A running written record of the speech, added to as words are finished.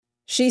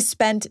She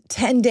spent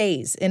 10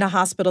 days in a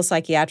hospital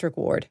psychiatric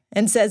ward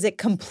and says it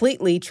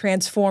completely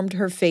transformed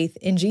her faith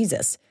in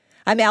Jesus.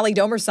 I'm Allie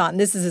Domersant, and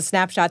this is a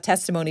snapshot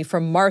testimony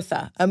from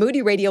Martha, a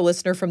Moody Radio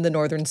listener from the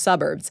northern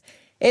suburbs.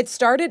 It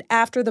started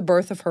after the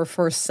birth of her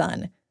first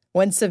son,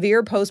 when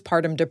severe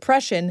postpartum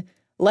depression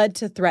led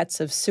to threats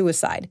of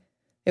suicide.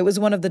 It was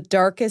one of the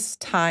darkest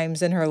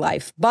times in her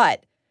life,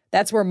 but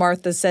that's where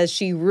Martha says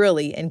she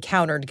really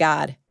encountered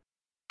God.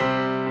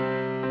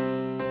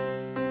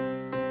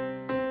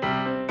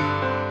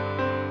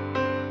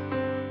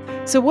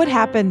 So what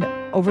happened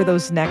over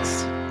those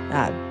next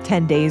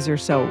 10 days or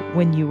so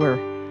when you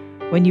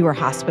were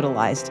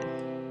hospitalized?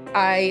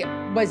 I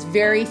was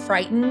very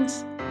frightened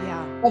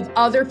of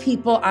other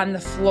people on the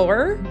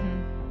floor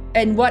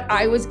and what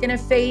I was going to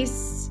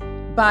face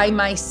by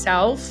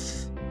myself.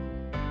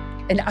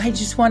 And I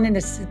just wanted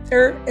to sit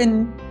there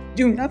and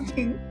do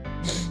nothing.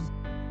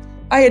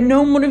 I had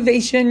no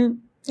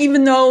motivation,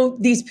 even though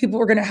these people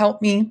were going to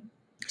help me.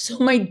 So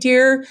my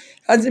dear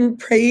husband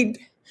prayed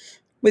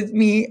with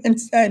me and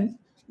said,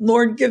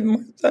 Lord, give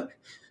Martha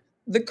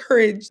the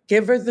courage.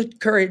 Give her the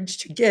courage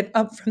to get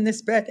up from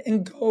this bed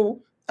and go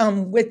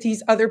with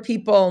these other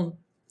people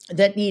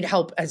that need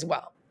help as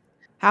well.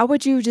 How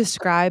would you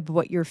describe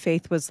what your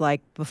faith was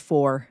like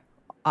before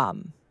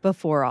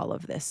all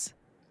of this?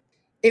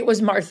 It was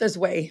Martha's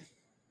way.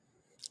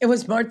 It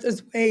was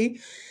Martha's way.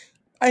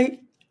 I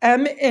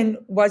am and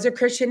was a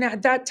Christian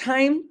at that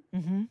time,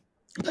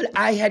 but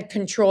I had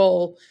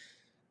control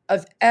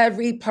of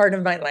every part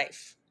of my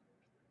life.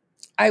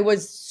 I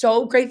was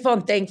so grateful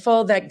and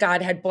thankful that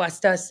God had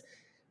blessed us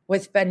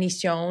with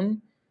bendición.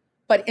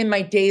 But in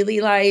my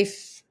daily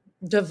life,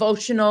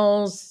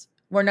 devotionals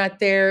were not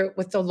there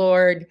with the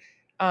Lord.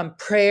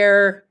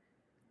 Prayer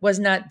was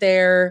not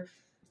there.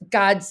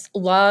 God's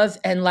love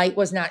and light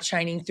was not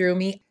shining through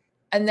me.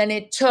 And then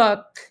it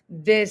took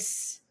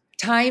this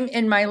time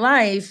in my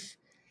life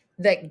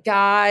that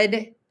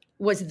God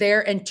was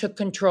there and took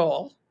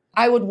control.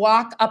 I would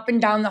walk up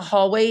and down the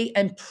hallway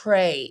and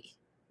pray.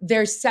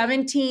 There's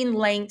 17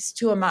 lengths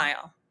to a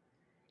mile.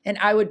 And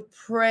I would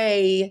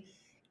pray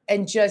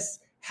and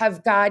just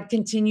have God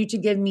continue to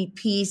give me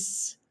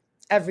peace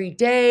every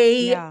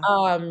day. Yeah.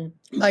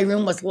 My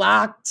room was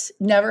locked.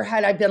 Never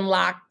had I been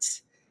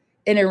locked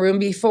in a room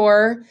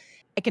before.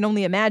 I can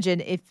only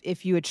imagine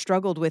if you had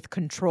struggled with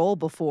control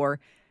before,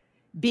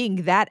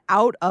 being that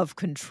out of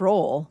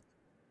control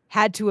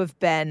had to have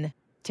been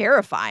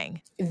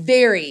terrifying.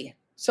 Very.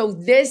 So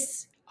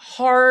this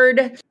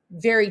hard,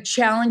 very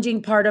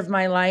challenging part of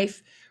my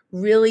life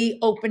really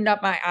opened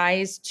up my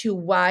eyes to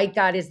why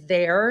God is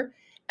there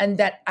and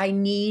that I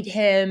need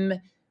him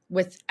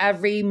with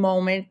every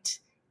moment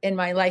in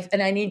my life.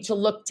 And I need to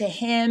look to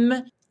him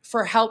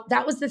for help.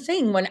 That was the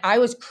thing when I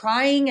was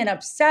crying and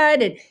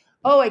upset and,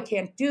 I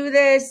can't do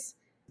this.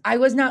 I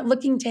was not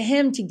looking to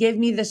him to give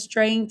me the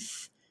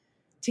strength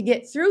to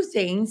get through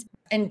things.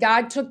 And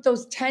God took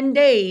those 10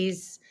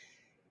 days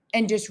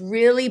and just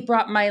really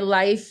brought my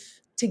life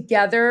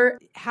together.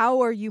 How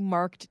are you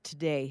marked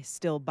today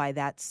still by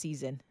that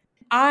season?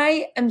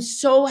 I am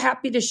so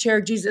happy to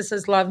share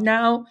Jesus' love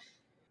now.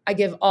 I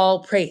give all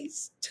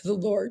praise to the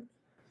Lord.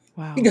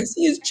 Wow. Because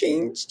he has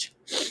changed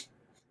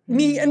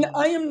me and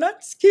I am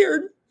not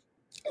scared.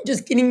 I'm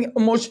just getting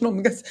emotional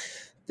because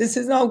this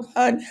is how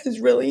God has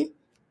really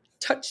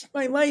touched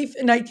my life.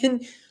 And I can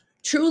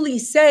truly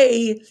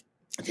say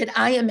that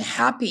I am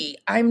happy.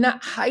 I'm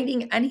not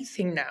hiding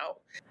anything now.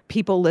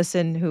 People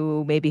listen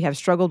who maybe have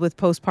struggled with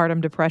postpartum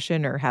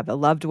depression or have a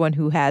loved one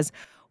who has.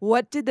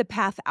 What did the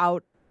path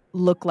out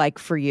look like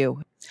for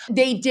you?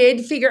 They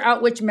did figure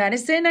out which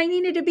medicine I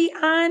needed to be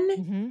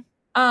on,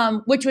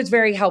 which was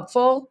very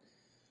helpful.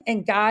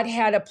 And God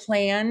had a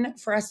plan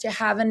for us to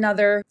have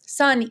another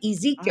son,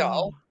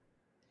 Ezekiel,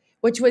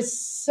 which was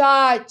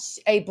such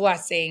a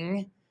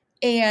blessing.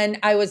 And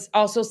I was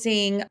also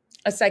seeing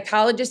a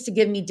psychologist to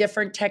give me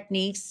different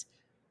techniques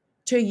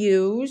to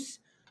use,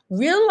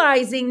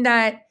 realizing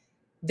that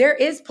there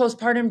is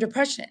postpartum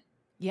depression.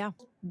 Yeah.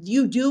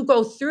 You do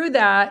go through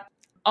that.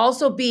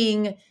 Also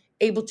being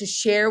able to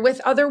share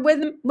with other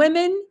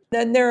women.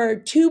 Then there are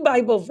 2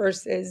 Bible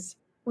verses,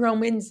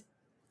 Romans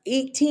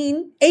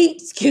 18.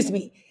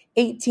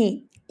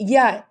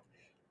 Yet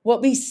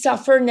what we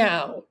suffer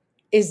now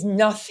is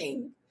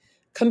nothing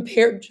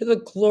compared to the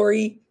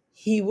glory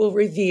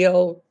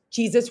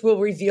Jesus will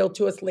reveal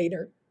to us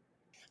later.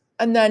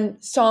 And then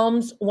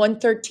Psalms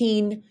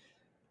 113,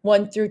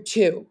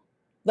 1-2.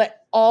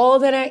 Let all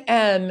that I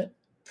am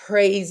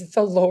praise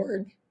the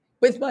Lord.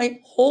 With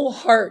my whole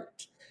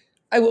heart,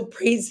 I will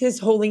praise his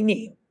holy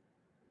name.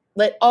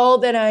 Let all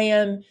that I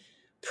am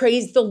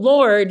praise the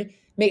Lord.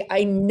 May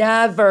I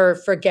never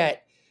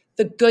forget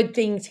the good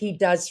things he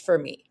does for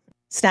me.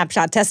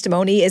 Snapshot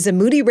Testimony is a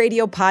Moody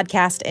Radio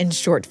podcast and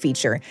short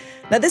feature.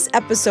 Now, this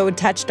episode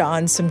touched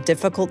on some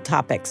difficult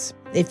topics.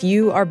 If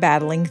you are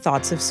battling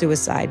thoughts of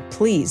suicide,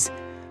 please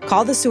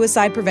call the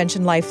Suicide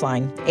Prevention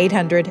Lifeline,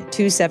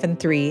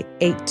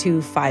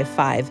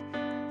 800-273-8255.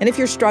 And if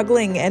you're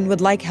struggling and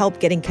would like help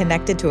getting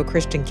connected to a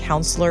Christian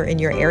counselor in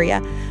your area,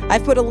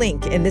 I've put a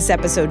link in this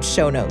episode's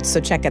show notes,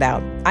 so check it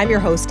out. I'm your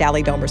host,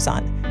 Ali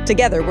Domerson.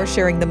 Together, we're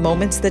sharing the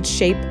moments that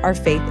shape our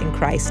faith in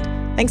Christ.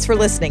 Thanks for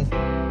listening.